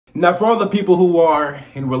Now, for all the people who are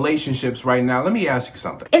in relationships right now, let me ask you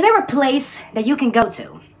something. Is there a place that you can go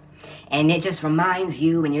to and it just reminds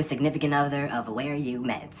you and your significant other of where you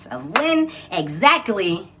met, of when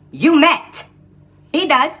exactly you met? He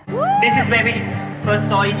does. This is where we first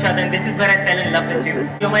saw each other, and this is where I fell in love with you.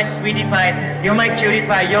 You're my sweetie pie, you're my cutie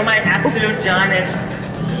pie, you're my absolute John.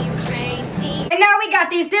 And now we got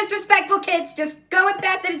these disrespectful kids just going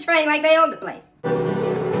past in the train like they own the place.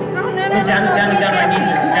 John, I need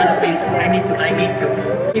to. John, please, I need to.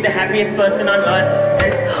 Be the happiest person on earth.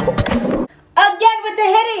 Again with the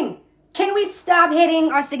hitting! Can we stop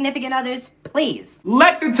hitting our significant others, please?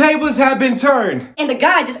 Let the tables have been turned. And the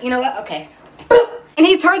guy just, you know what, okay. And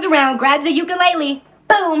he turns around, grabs a ukulele,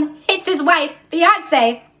 boom, hits his wife,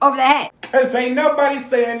 fiance, over the head. Cause ain't nobody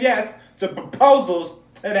saying yes to proposals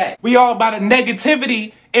today. We all about the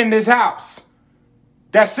negativity in this house.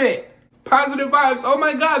 That's it. Positive vibes. Oh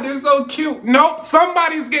my God, they're so cute. Nope,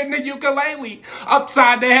 somebody's getting a ukulele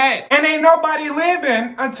upside the head. And ain't nobody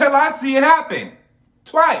leaving until I see it happen.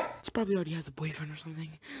 Twice. She probably already has a boyfriend or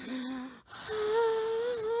something.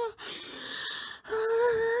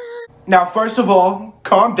 Now, first of all,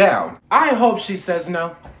 calm down. I hope she says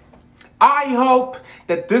no. I hope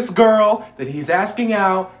that this girl that he's asking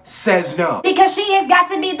out says no. Because she has got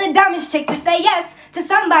to be the dumbest chick to say yes to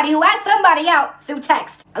somebody who asked somebody out through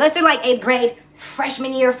text. Unless they're like 8th grade,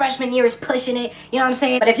 freshman year is pushing it, you know what I'm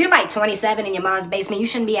saying? But if you're like 27 in your mom's basement, you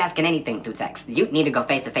shouldn't be asking anything through text. You need to go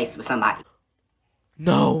face to face with somebody.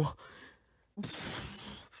 No.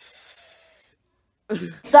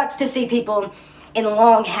 Sucks to see people in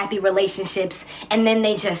long, happy relationships, and then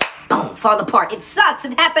they just, boom, fall apart. It sucks.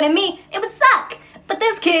 If it happened to me, it would suck. But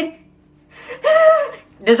this kid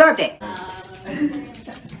deserved it. I'm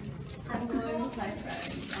going with my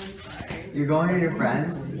friends. I'm sorry. You're going with your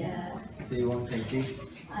friends? Yeah. So you won't take these?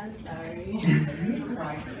 I'm sorry.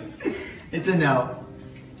 It's a no.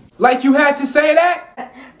 Like you had to say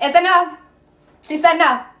that? It's a no. She said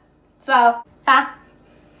no. So, huh?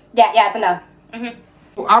 Yeah, it's a no.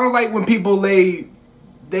 I don't like when people they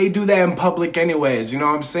do that in public anyways, you know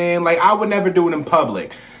what I'm saying? Like, I would never do it in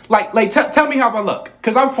public. Like tell me how I look,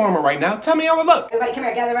 because I'm formal right now. Tell me how I look. Everybody come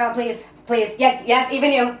here, gather around, please. Please. Yes,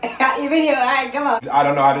 even you. Even you. All right, come on. I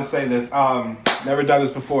don't know how to say this. Never done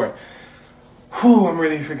this before. Whew, I'm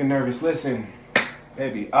really freaking nervous. Listen,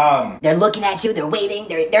 baby, They're looking at you, they're waving,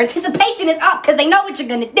 their anticipation is up because they know what you're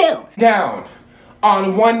gonna do. down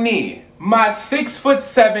on one knee. My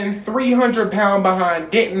 6'7", 300-pound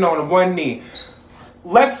behind getting on one knee.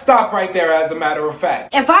 Let's stop right there, as a matter of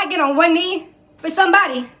fact. If I get on one knee for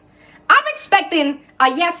somebody, I'm expecting a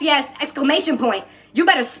yes, exclamation point. You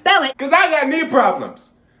better spell it. Because I got knee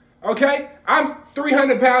problems, okay? I'm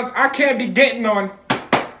 300 pounds. I can't be getting on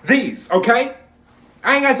these, okay?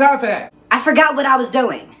 I ain't got time for that. I forgot what I was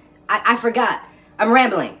doing. I forgot. I'm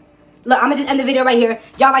rambling. Look, I'm gonna just end the video right here.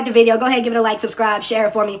 Y'all like the video, go ahead, give it a like, subscribe, share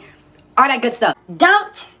it for me. All that good stuff.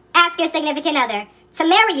 Don't ask your significant other to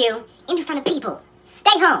marry you in front of people.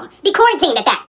 Stay home. Be quarantined at that.